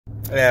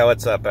Yeah,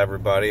 what's up,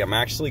 everybody? I'm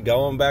actually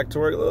going back to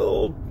work. A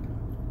little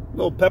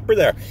pepper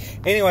there.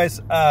 Anyways,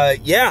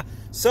 yeah.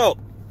 So,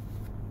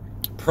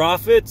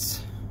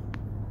 profits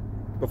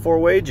before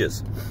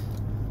wages.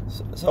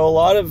 So a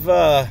lot of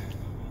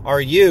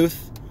our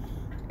youth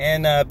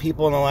and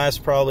people in the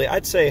last probably,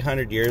 I'd say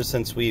 100 years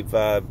since we've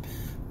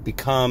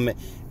become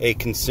a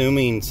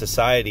consuming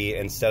society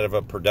instead of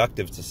a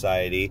productive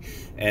society.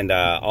 And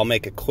I'll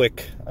make a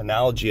quick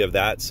analogy of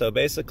that. So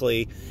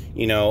basically,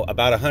 you know,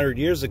 about 100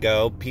 years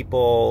ago,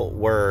 people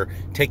were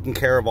taking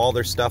care of all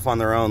their stuff on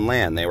their own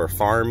land. They were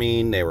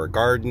farming, they were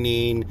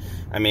gardening.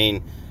 I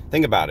mean,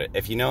 think about it.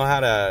 If you know how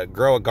to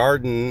grow a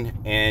garden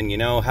and you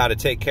know how to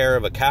take care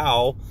of a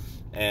cow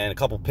and a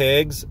couple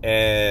pigs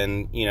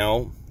and, you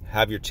know,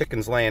 have your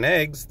chickens laying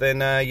eggs,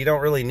 then you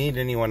don't really need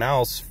anyone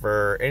else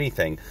for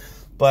anything.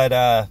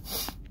 But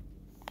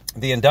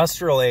the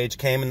industrial age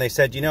came and they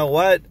said, you know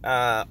what,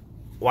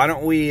 why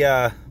don't we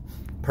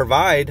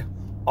provide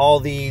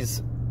all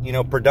these, you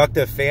know,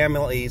 productive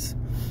families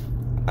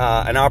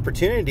an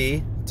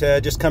opportunity to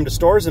just come to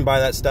stores and buy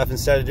that stuff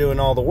instead of doing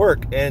all the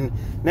work. And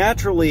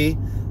naturally,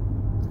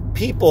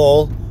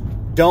 people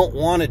don't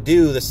want to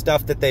do the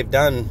stuff that they've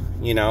done,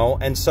 you know,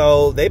 and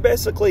so they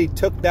basically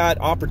took that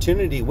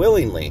opportunity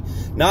willingly,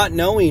 not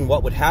knowing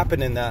what would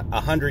happen in the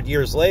 100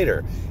 years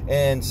later.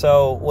 And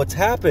so what's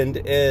happened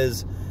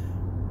is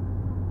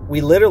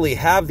we literally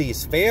have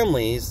these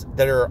families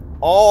that are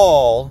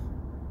all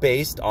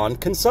based on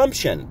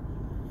consumption.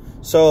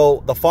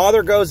 So the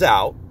father goes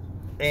out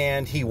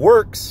and he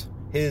works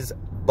his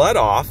butt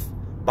off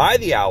by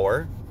the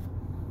hour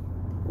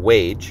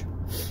wage,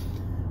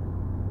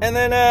 and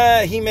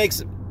then he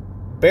makes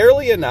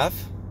barely enough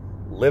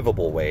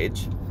livable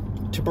wage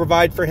to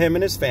provide for him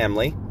and his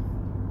family.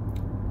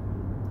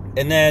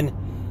 And then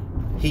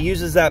he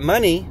uses that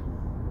money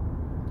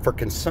for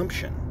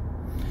consumption.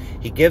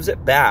 He gives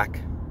it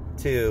back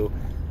to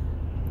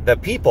the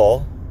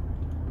people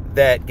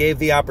that gave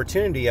the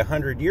opportunity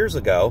 100 years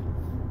ago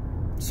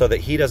so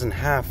that he doesn't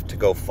have to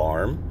go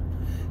farm,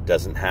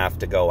 doesn't have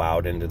to go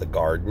out into the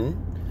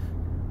garden,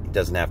 he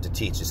doesn't have to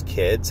teach his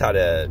kids how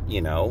to,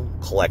 you know,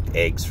 collect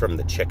eggs from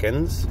the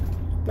chickens,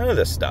 none of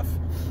this stuff.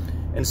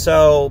 And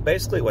so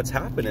basically what's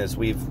happened is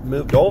we've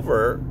moved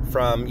over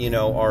from, you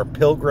know, our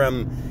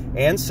pilgrim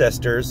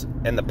ancestors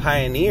and the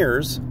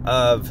pioneers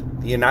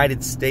of the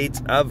United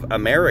States of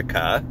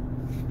America,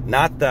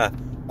 not the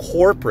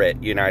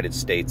corporate United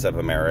States of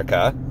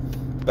America,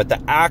 but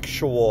the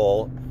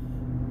actual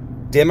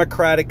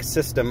democratic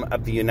system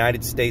of the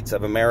United States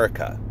of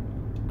America,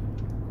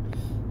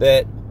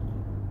 that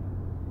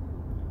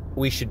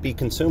we should be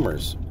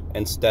consumers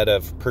instead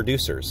of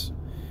producers.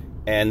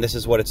 And this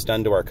is what it's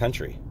done to our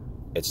country.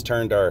 It's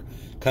turned our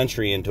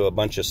country into a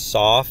bunch of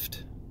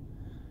soft,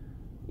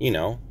 you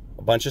know,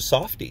 a bunch of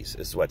softies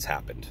is what's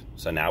happened.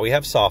 So now we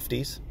have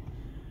softies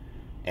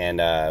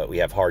and we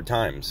have hard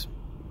times,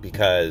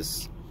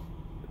 because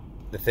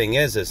the thing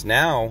is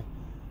now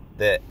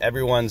that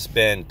everyone's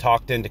been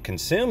talked into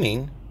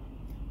consuming,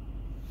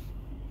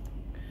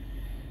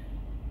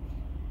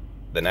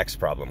 the next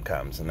problem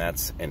comes, and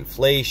that's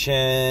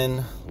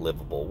inflation,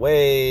 livable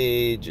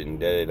wage, and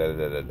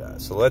da-da-da-da-da-da.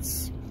 So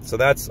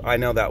that's, I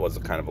know that was a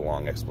kind of a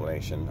long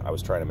explanation. I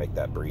was trying to make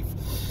that brief.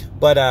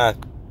 But,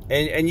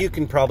 and you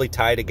can probably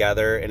tie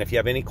together, and if you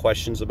have any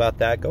questions about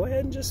that, go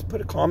ahead and just put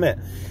a comment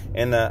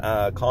in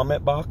the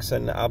comment box,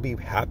 and I'll be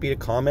happy to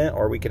comment,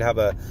 or we could have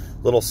a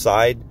little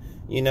side,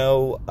 you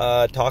know,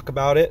 talk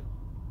about it.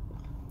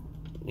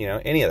 You know,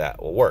 any of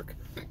that will work.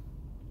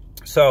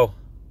 So,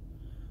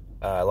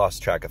 I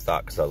lost track of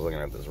thought because I was looking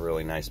at this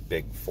really nice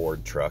big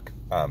Ford truck.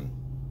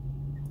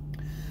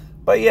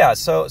 But yeah,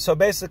 so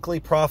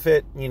basically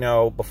profit, you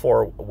know,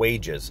 before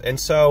wages. And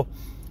so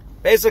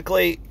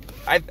basically,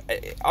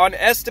 on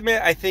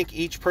estimate, I think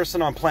each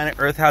person on planet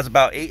Earth has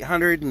about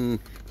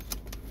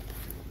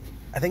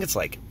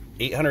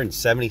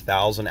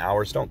 870,000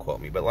 hours. Don't quote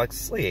me, but like,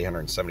 say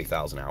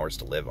 870,000 hours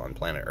to live on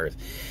planet Earth.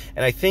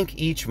 And I think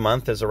each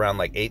month is around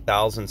like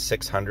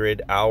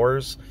 8,600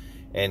 hours.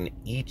 And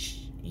each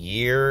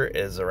year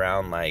is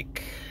around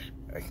like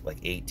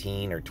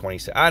 18 or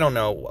 26. I don't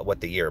know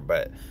what the year,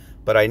 but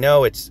I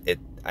know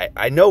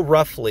I know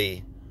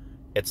roughly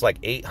it's like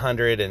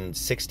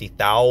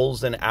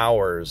 860,000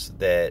 hours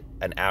that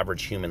an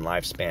average human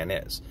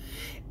lifespan is.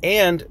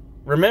 And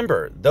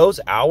remember,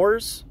 those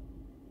hours,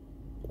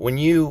 when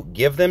you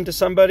give them to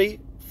somebody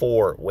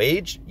for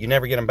wage, you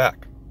never get them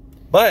back.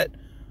 But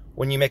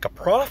when you make a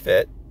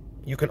profit,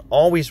 you can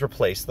always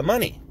replace the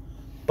money.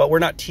 But we're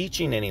not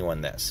teaching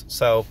anyone this.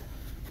 So,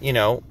 you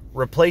know,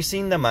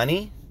 replacing the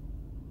money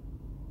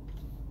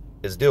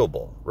is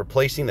doable.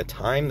 Replacing the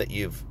time that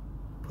you've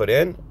put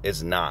in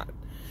is not.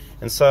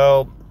 And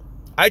so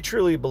I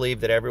truly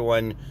believe that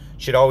everyone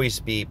should always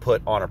be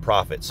put on a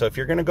profit. So if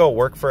you're going to go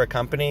work for a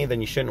company, then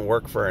you shouldn't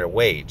work for a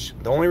wage.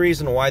 The only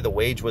reason why the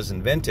wage was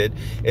invented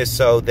is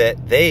so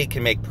that they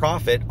can make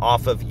profit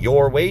off of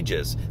your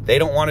wages. They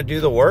don't want to do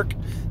the work.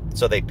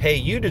 So they pay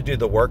you to do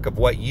the work of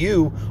what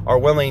you are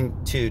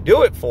willing to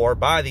do it for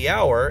by the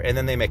hour, and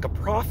then they make a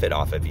profit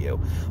off of you.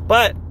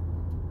 But,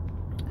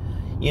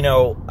 you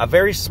know, a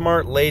very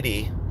smart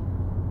lady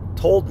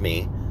told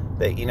me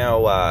that, you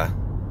know,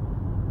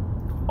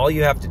 all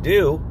you have to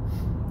do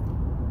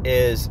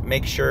is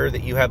make sure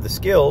that you have the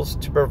skills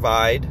to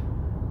provide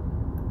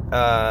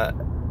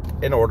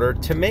in order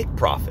to make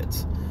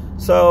profits.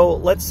 So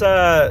let's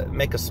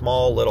make a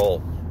small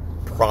little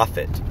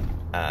profit.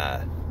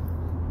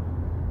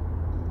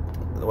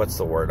 What's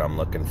the word I'm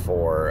looking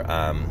for?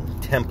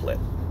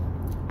 Template.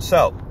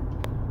 So,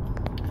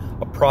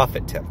 a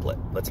profit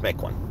template. Let's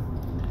make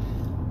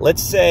one.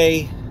 Let's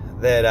say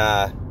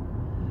that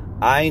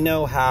I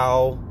know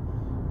how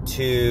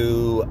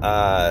to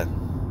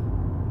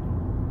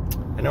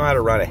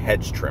run a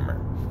hedge trimmer.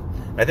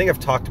 And I think I've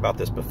talked about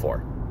this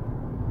before.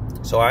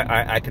 So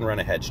I can run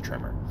a hedge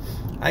trimmer.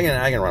 I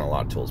can run a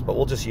lot of tools, but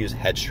we'll just use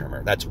hedge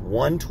trimmer. That's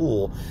one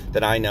tool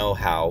that I know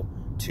how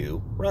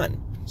to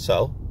run.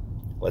 So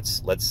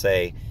let's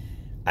say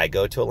I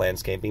go to a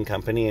landscaping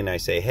company and I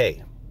say,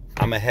 hey,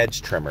 I'm a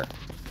hedge trimmer,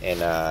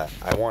 and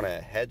I want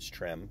a hedge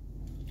trim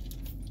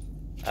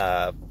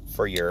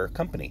for your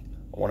company.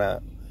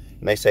 And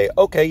they say,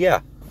 okay,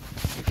 yeah,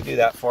 you can do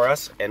that for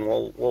us, and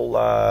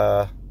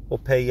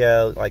we'll pay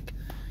you, like,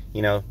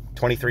 you know,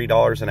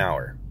 $23 an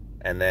hour,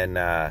 and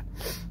then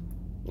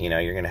you know,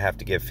 you're gonna have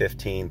to give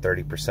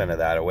 15-30% of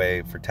that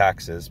away for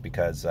taxes,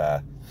 because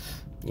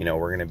you know,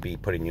 we're gonna be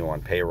putting you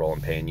on payroll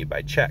and paying you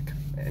by check,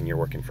 and you're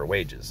working for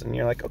wages. And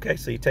you're like, okay,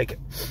 so you take it,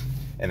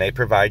 and they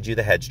provide you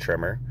the hedge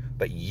trimmer,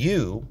 but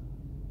you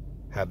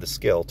have the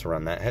skill to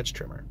run that hedge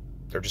trimmer.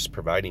 They're just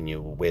providing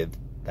you with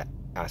that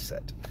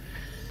asset.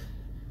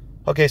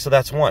 Okay, so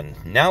that's one.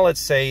 Now let's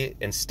say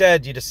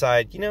instead you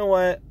decide, you know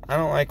what, I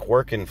don't like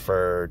working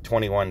for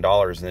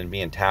 $21 and then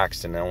being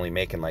taxed and only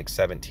making like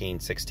 $17,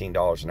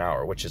 $16 an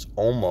hour, which is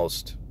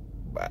almost,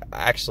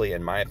 actually,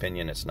 in my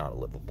opinion, it's not a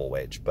livable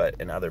wage. But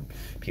in other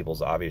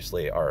people's,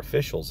 obviously our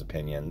officials'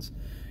 opinions,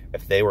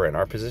 if they were in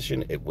our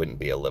position, it wouldn't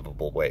be a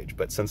livable wage.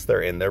 But since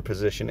they're in their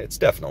position, it's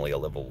definitely a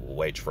livable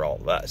wage for all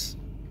of us.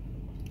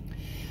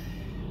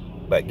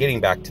 But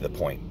getting back to the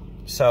point,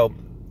 so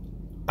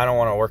I don't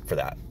want to work for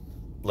that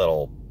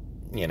little,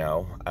 you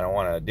know, I don't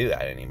want to do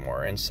that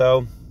anymore. And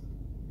so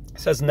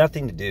this has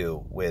nothing to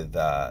do with,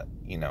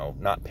 you know,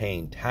 not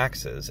paying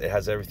taxes. It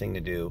has everything to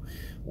do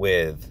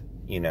with,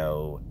 you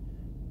know,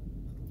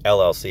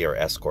 LLC or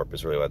S Corp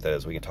is really what that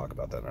is. We can talk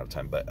about that another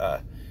time.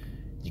 But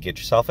you get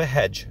yourself a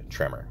hedge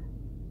trimmer.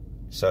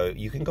 So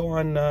you can go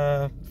on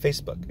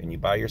Facebook and you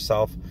buy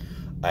yourself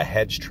a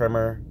hedge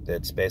trimmer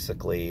that's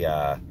basically,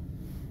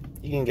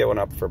 you can get one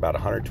up for about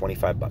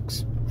 125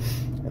 bucks.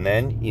 And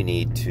then you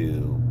need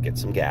to get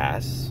some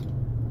gas.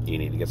 You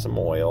need to get some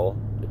oil,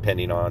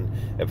 depending on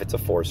if it's a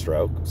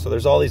 4-stroke. So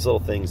there's all these little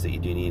things that you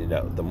do need to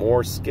know. The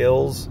more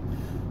skills,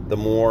 the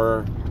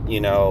more, you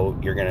know,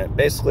 you're going to,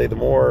 basically the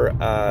more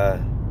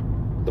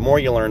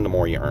you learn, the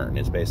more you earn,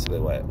 is basically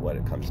what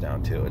it comes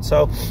down to. And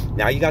so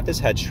now you got this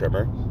hedge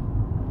trimmer,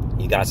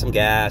 you got some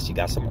gas, you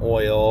got some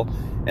oil,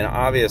 and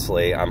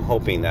obviously I'm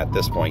hoping that at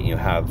this point you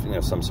have, you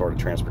know, some sort of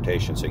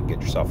transportation so you can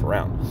get yourself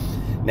around.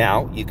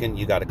 Now you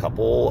got a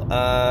couple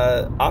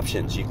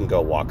options. You can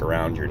go walk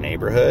around your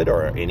neighborhood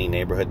or any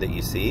neighborhood that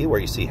you see where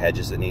you see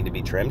hedges that need to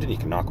be trimmed, and you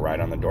can knock right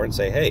on the door and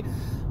say, hey,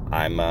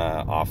 I'm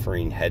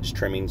offering hedge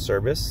trimming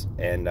service,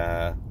 and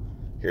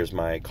here's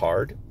my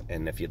card,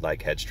 and if you'd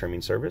like hedge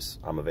trimming service,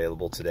 I'm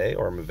available today,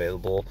 or I'm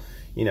available,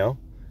 you know,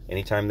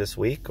 anytime this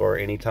week, or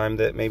anytime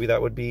that maybe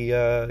that would be,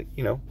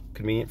 you know,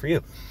 convenient for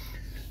you.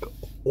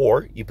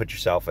 Or you put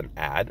yourself an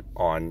ad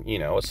on, you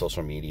know, a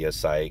social media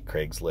site,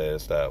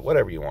 Craigslist,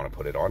 whatever you want to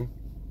put it on,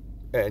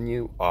 and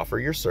you offer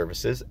your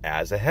services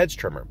as a hedge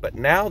trimmer. But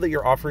now that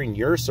you're offering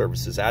your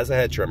services as a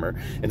hedge trimmer,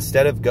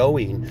 instead of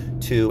going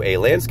to a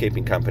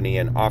landscaping company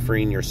and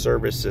offering your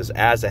services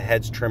as a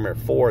hedge trimmer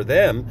for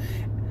them,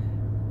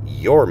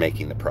 you're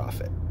making the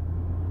profit.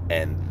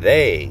 And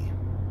they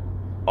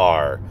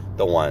are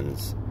the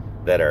ones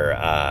that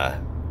are,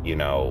 you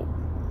know,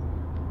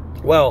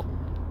 well,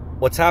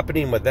 what's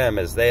happening with them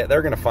is they're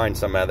going to find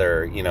some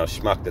other, you know,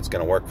 schmuck that's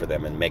going to work for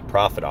them and make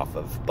profit off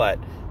of. But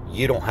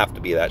you don't have to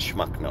be that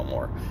schmuck no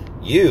more.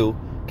 You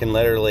can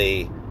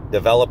literally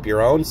develop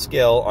your own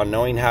skill on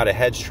knowing how to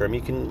hedge trim. You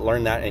can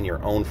learn that in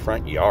your own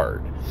front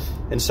yard.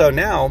 And so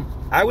now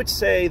I would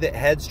say that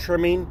hedge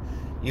trimming,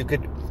 you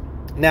could,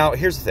 now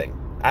here's the thing.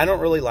 I don't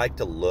really like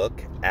to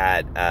look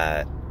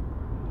at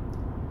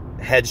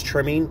hedge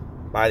trimming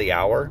by the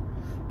hour,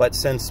 but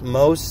since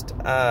most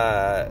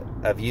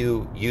of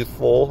you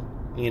youthful,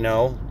 you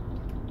know,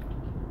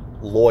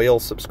 loyal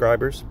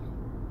subscribers,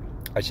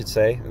 I should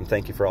say, and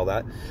thank you for all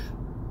that,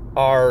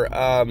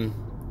 are,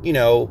 you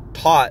know,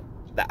 taught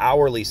the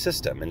hourly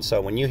system. And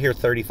so when you hear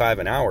 35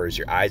 an hour,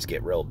 your eyes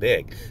get real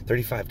big.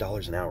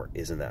 $35 an hour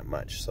isn't that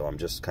much. So I'm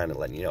just kind of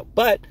letting you know.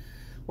 But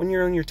when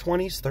you're in your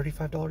 20s,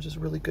 $35 is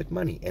really good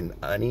money. And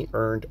money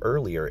earned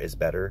earlier is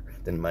better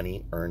than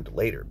money earned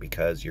later,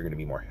 because you're going to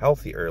be more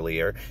healthy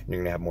earlier and you're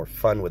going to have more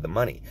fun with the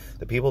money.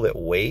 The people that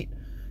wait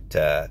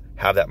to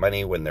have that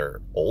money when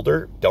they're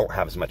older don't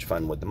have as much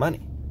fun with the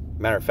money.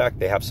 Matter of fact,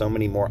 they have so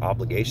many more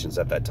obligations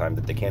at that time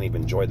that they can't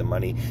even enjoy the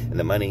money, and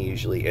the money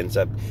usually ends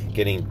up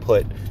getting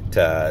put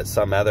to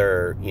some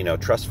other, you know,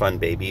 trust fund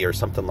baby or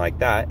something like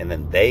that, and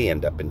then they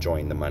end up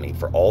enjoying the money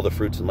for all the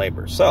fruits and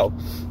labor. So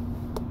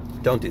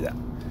don't do that.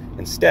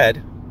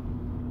 Instead,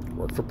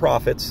 work for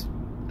profits.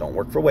 Don't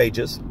work for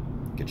wages.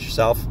 Get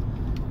yourself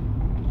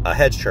a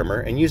hedge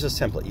trimmer and use this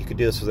template. You could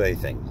do this with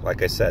anything.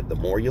 Like I said, the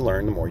more you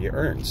learn, the more you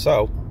earn.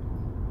 So,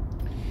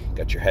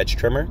 got your hedge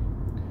trimmer.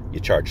 You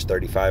charge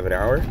 $35 an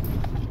hour.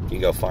 You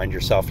go find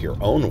yourself your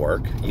own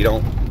work. You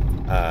don't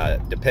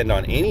depend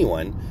on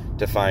anyone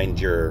to find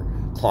your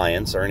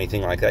clients or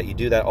anything like that. You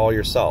do that all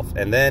yourself.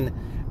 And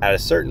then at a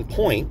certain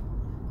point,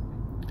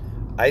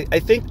 I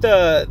think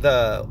there's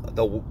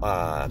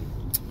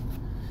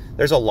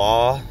a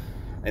law,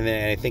 and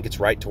then I think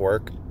it's right to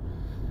work.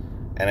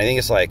 And I think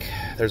it's like,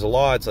 there's a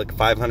law, it's like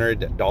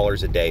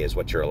 $500 a day is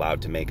what you're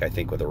allowed to make, I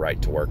think, with a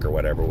right to work or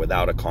whatever,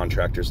 without a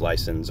contractor's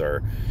license,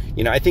 or,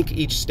 you know, I think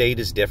each state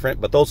is different,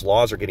 but those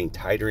laws are getting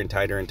tighter and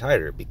tighter and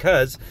tighter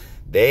because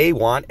they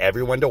want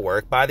everyone to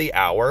work by the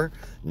hour,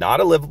 not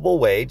a livable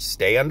wage,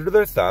 stay under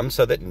their thumb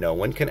so that no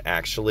one can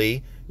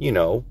actually, you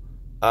know,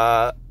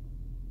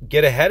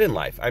 get ahead in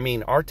life. I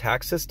mean, our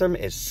tax system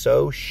is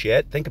so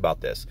shit. Think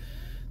about this.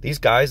 These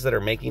guys that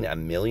are making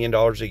 $1 million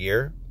a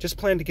year just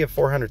plan to give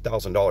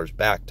 $400,000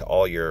 back to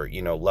all your,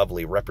 you know,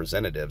 lovely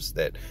representatives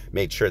that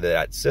made sure that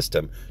that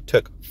system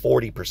took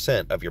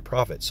 40% of your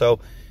profit.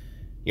 So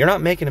you're not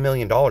making $1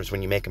 million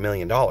when you make $1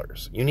 million.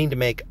 You need to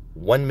make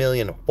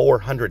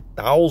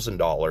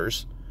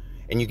 $1,400,000,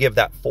 and you give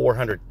that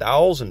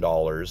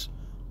 $400,000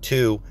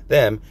 to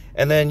them,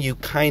 and then you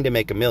kind of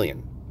make $1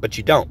 million, but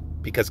you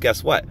don't, because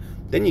guess what?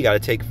 Then you got to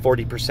take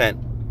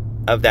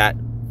 40% of that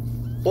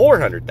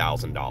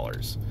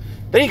 $400,000.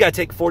 Then you got to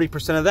take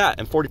 40% of that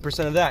and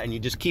 40% of that, and you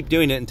just keep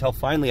doing it until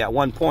finally at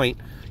one point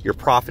your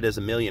profit is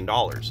 $1 million.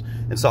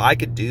 And so I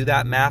could do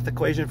that math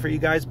equation for you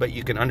guys, but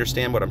you can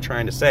understand what I'm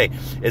trying to say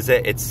is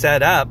that it's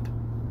set up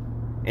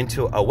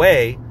into a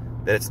way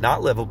that it's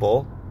not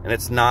livable and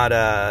it's not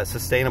a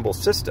sustainable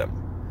system.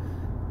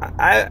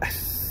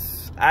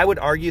 I would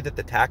argue that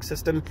the tax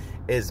system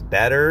is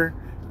better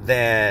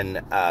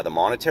than the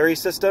monetary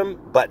system,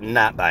 but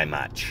not by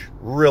much.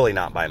 Really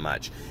not by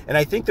much. And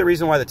I think the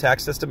reason why the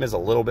tax system is a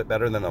little bit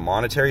better than the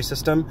monetary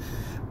system,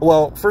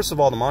 well, first of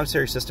all, the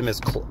monetary system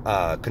is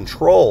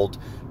controlled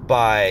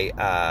by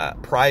a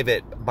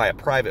private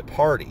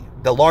party,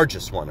 the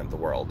largest one of the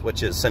world,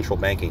 which is central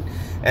banking.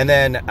 And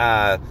then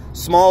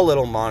small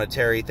little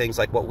monetary things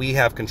like what we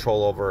have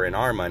control over in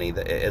our money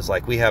is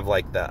like we have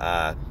like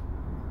the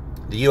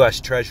U.S.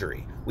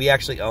 Treasury. We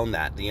actually own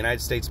that. The United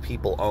States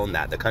people own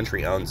that. The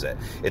country owns it.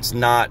 It's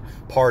not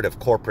part of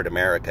corporate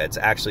America. It's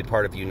actually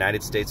part of the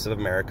United States of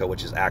America,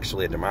 which is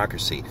actually a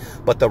democracy.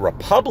 But the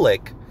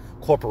Republic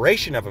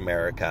Corporation of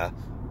America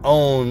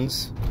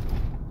owns...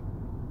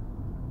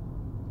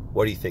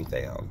 What do you think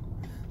they own?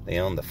 They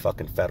own the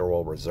fucking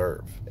Federal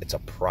Reserve. It's a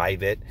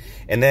private...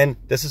 And then,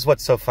 this is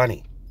what's so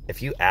funny.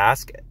 If you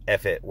ask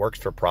if it works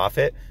for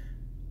profit...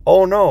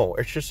 Oh no,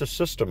 it's just a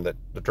system that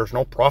there's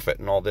no profit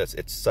and all this.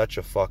 It's such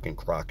a fucking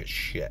crock of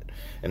shit.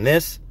 And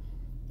this,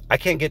 I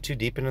can't get too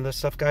deep into this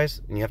stuff, guys,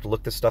 and you have to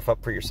look this stuff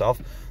up for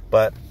yourself.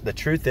 But the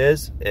truth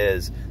is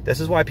this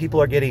is why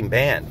people are getting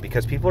banned,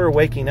 because people are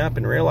waking up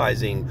and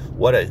realizing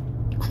what a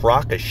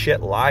crock of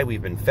shit lie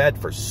we've been fed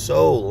for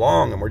so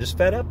long, and we're just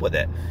fed up with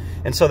it.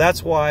 And so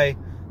that's why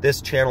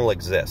this channel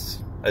exists.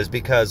 Is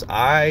because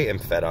I am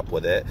fed up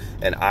with it,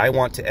 and I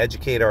want to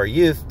educate our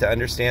youth to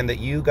understand that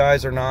you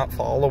guys are not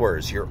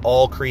followers. You're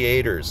all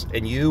creators,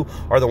 and you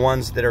are the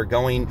ones that are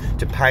going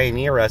to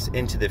pioneer us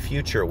into the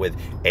future with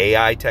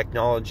AI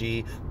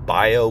technology,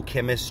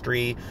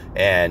 biochemistry,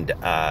 and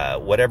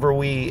whatever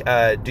we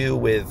do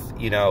with,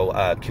 you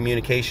know,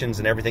 communications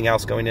and everything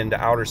else going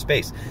into outer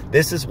space.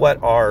 This is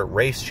what our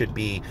race should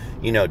be,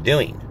 you know,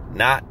 doing,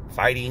 not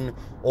fighting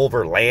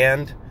over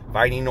land,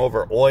 fighting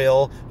over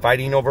oil,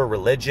 fighting over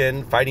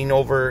religion, fighting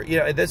over, you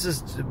know,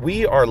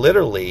 we are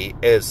literally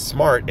as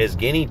smart as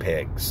guinea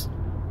pigs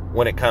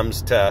when it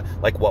comes to,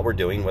 like, what we're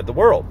doing with the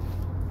world.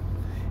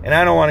 And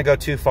I don't want to go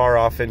too far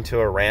off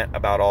into a rant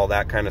about all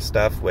that kind of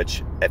stuff,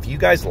 which, if you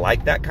guys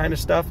like that kind of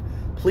stuff,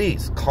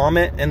 please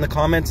comment in the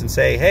comments and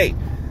say, hey,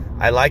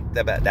 I like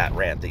that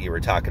rant that you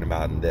were talking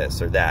about and this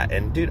or that.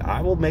 And, dude,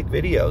 I will make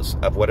videos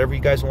of whatever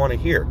you guys want to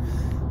hear.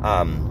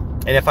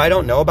 And if I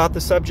don't know about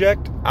the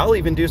subject, I'll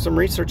even do some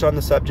research on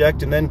the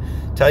subject and then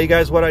tell you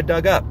guys what I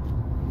dug up.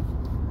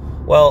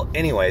 Well,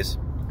 anyways,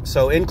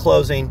 so in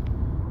closing,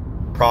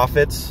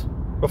 profits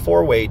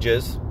before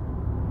wages,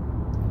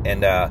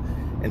 and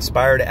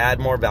inspire to add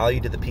more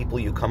value to the people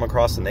you come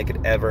across than they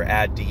could ever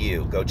add to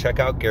you. Go check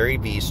out Gary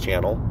Vee's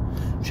channel.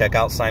 Check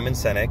out Simon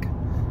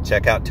Sinek.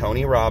 Check out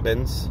Tony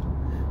Robbins.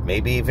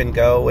 Maybe even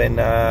go and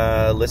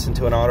listen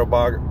to an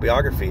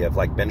autobiography of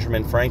like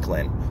Benjamin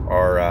Franklin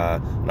or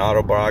an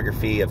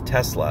autobiography of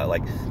Tesla.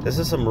 Like, this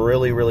is some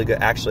really, really good.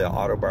 Actually, an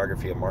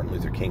autobiography of Martin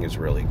Luther King is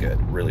really good.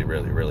 Really,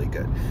 really, really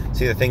good.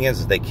 See, the thing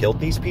is they killed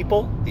these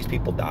people. These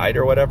people died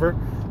or whatever.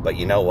 But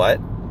you know what?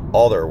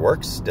 All their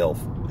work's still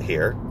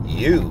here.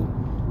 You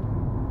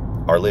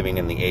are living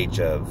in the age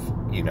of,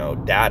 you know,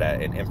 data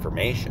and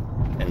information.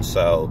 And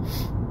so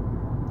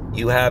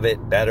you have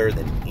it better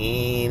than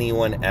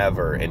anyone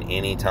ever and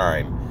any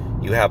time.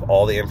 You have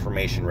all the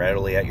information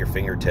readily at your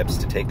fingertips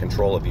to take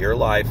control of your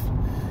life,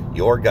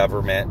 your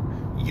government,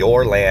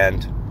 your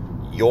land,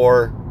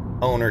 your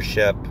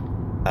ownership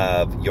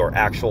of your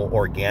actual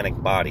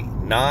organic body,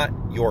 not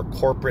your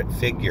corporate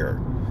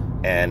figure.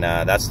 And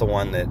that's the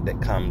one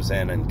that comes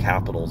in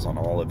capitals on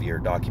all of your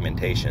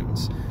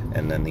documentations.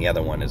 And then the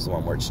other one is the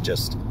one where it's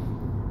just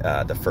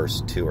the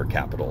first two are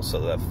capitals. So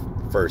the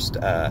first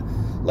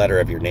letter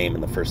of your name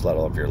and the first letter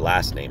of your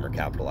last name are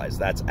capitalized.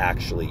 That's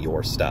actually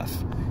your stuff.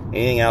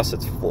 Anything else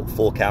that's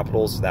full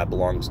capitals, that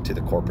belongs to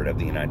the corporate of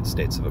the United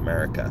States of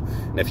America.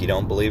 And if you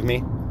don't believe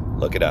me,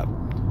 look it up.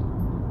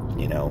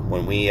 You know,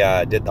 when we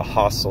did the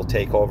hostile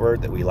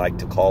takeover that we like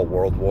to call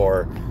World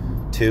War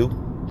II,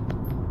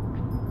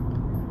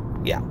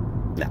 yeah,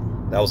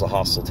 no, that was a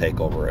hostile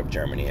takeover of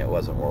Germany. It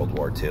wasn't World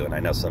War II. And I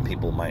know some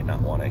people might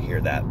not want to hear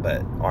that,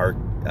 but our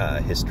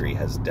history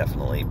has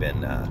definitely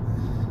been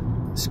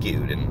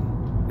skewed.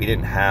 And we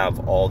didn't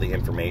have all the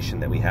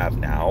information that we have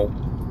now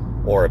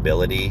or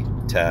ability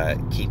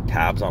to keep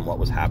tabs on what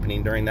was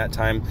happening during that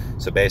time.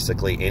 So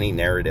basically any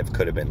narrative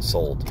could have been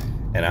sold.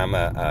 And I'm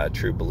a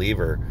true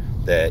believer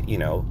that, you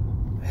know,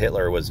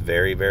 Hitler was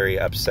very, very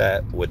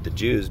upset with the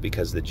Jews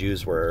because the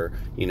Jews were,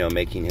 you know,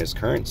 making his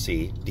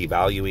currency,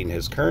 devaluing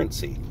his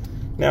currency.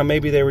 Now,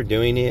 maybe they were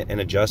doing it in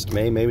a just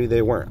way, maybe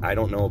they weren't. I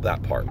don't know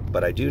that part.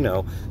 But I do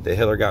know that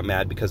Hitler got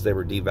mad because they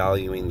were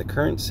devaluing the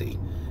currency.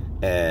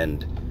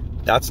 And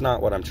that's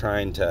not what I'm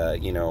trying to,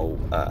 you know,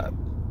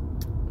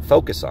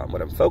 focus on.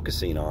 What I'm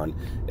focusing on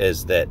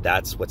is that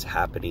that's what's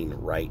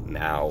happening right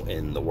now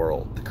in the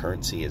world. The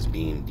currency is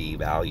being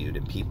devalued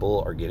and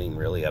people are getting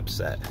really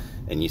upset.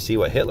 And you see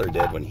what Hitler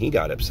did when he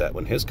got upset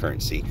when his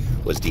currency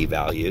was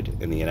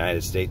devalued, and the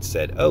United States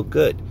said, oh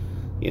good,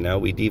 you know,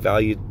 they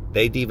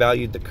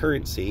devalued the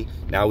currency,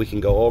 now we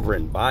can go over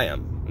and buy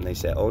them. And they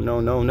said, oh no,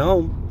 no,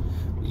 no,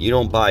 you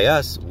don't buy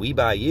us, we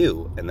buy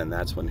you. And then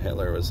that's when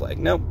Hitler was like,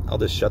 no, I'll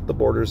just shut the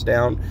borders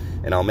down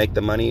and I'll make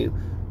the money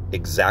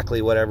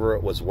exactly whatever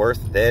it was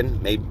worth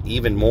then, maybe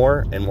even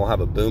more, and we'll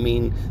have a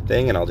booming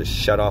thing and I'll just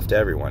shut off to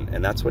everyone.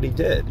 And that's what he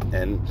did.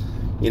 And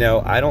you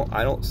know, I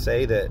don't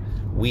say that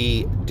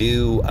we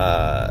do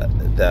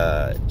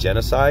the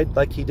genocide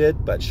like he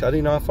did, but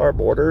shutting off our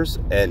borders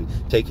and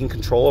taking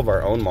control of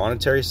our own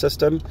monetary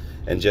system,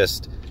 and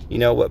just, you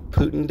know, what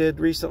Putin did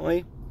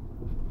recently,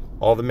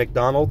 all the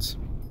McDonald's,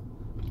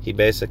 he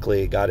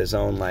basically got his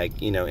own, like,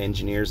 you know,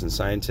 engineers and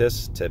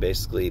scientists to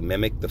basically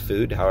mimic the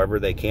food however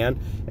they can,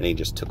 and he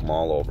just took them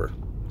all over.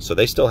 So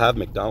they still have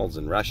McDonald's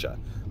in Russia,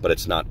 but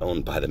it's not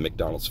owned by the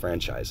McDonald's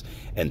franchise.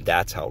 And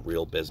that's how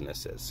real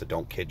business is. So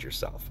don't kid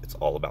yourself. It's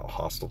all about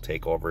hostile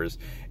takeovers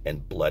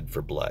and blood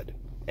for blood.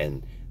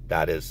 And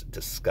that is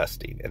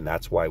disgusting. And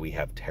that's why we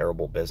have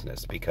terrible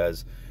business,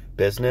 because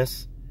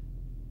business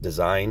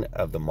design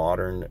of the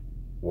modern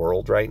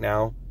world right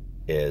now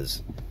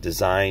is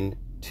designed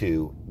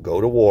to go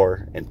to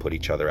war and put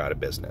each other out of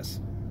business.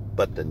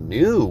 But the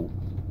new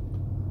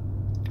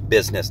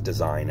business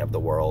design of the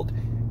world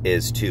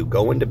is to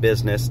go into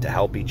business to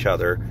help each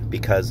other,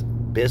 because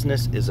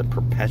business is a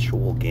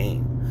perpetual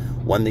game,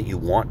 one that you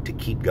want to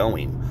keep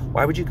going.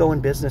 Why would you go in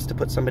business to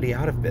put somebody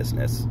out of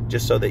business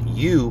just so that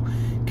you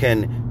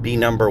can be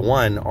number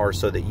one, or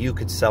so that you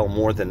could sell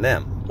more than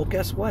them? Well,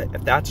 guess what?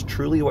 If that's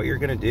truly what you're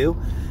going to do,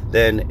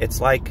 then it's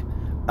like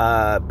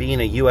being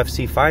a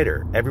UFC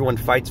fighter. Everyone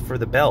fights for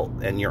the belt,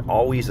 and you're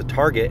always a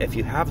target if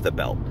you have the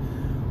belt.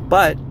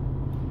 But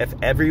if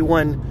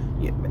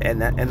everyone,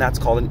 and that's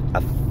called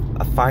a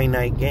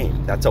finite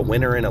game. That's a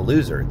winner and a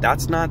loser.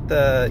 That's not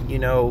the, you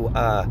know,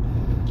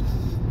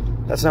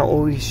 that's not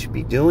what we should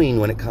be doing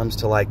when it comes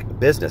to, like,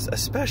 business,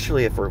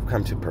 especially if we're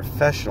come to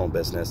professional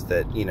business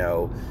that, you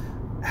know,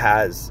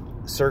 has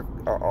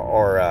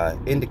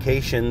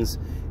indications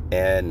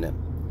and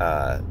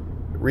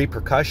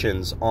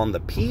repercussions on the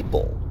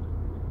people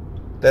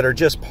that are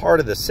just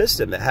part of the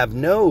system, that have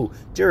no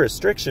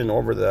jurisdiction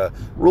over the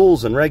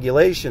rules and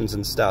regulations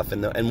and stuff.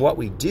 And what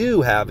we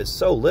do have is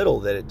so little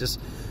that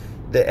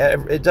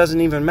it doesn't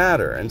even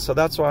matter. And so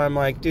that's why I'm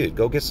like, dude,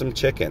 go get some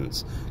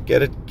chickens,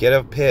 get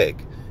a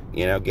pig,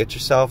 you know, get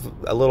yourself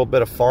a little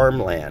bit of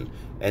farmland,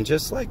 and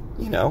just, like,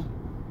 you know,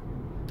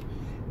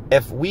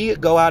 if we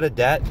go out of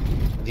debt,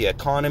 the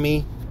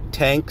economy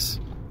tanks.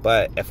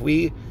 But if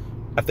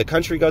the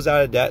country goes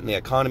out of debt and the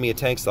economy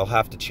tanks, they'll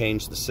have to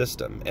change the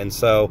system. And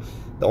so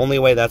the only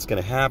way that's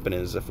going to happen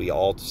is if we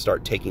all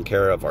start taking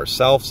care of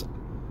ourselves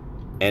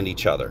and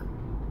each other.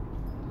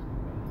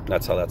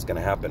 That's how that's going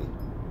to happen.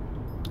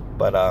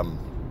 But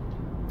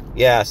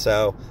yeah,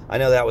 so I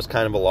know that was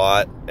kind of a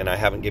lot, and I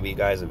haven't given you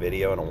guys a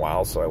video in a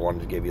while, so I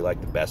wanted to give you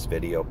like the best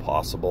video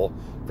possible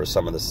for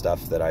some of the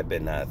stuff that I've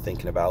been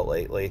thinking about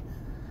lately.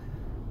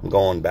 I'm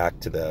going back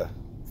to the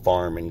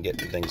farm and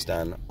getting things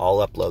done.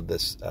 I'll upload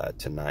this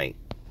tonight.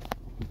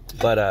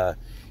 But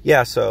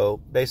yeah,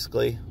 so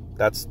basically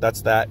that's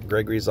that.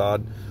 Gregory's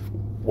Odd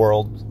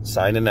World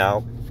signing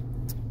out.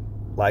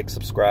 Like,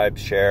 subscribe,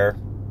 share,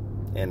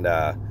 and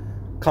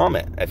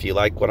comment if you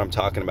like what I'm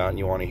talking about and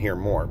you want to hear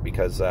more,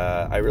 because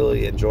I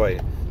really enjoy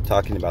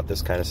talking about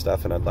this kind of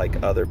stuff, and I'd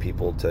like other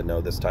people to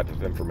know this type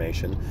of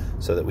information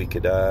so that we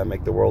could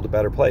make the world a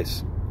better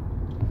place.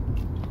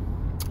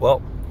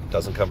 Well, it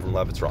doesn't come from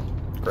love, it's wrong.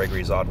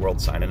 Gregory's Odd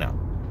World signing out.